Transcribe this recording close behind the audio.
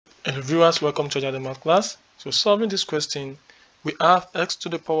Hello viewers, welcome to another math class. So solving this question, we have x to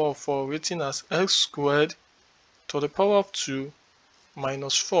the power of 4 written as x squared to the power of 2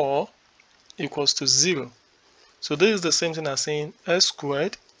 minus 4 equals to 0. So this is the same thing as saying x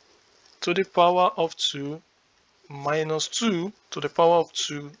squared to the power of 2 minus 2 to the power of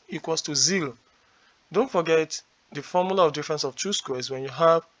 2 equals to 0. Don't forget the formula of difference of two squares when you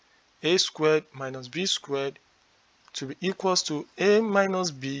have a squared minus b squared to be equals to a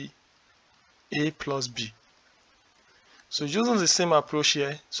minus b, a plus b. So using the same approach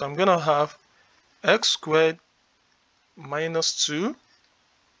here, so I'm going to have x squared minus 2,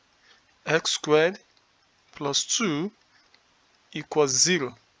 x squared plus 2 equals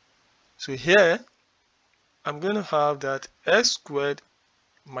 0. So here, I'm going to have that x squared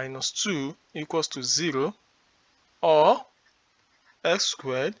minus 2 equals to 0, or x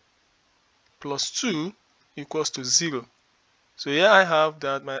squared plus 2 equals to 0. So here I have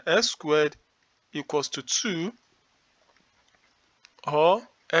that my x squared equals to 2, or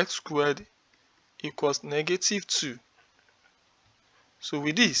x squared equals negative 2. So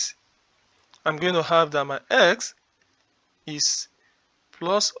with this, I'm going to have that my x is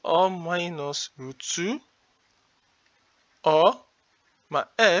plus or minus root 2, or my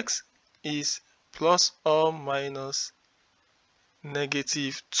x is plus or minus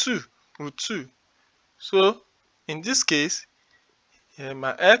negative 2, root 2. So in this case,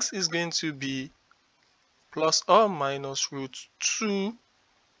 my x is going to be plus or minus root 2i.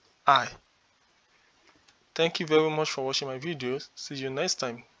 Thank you very much for watching my videos. See you next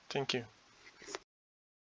time. Thank you.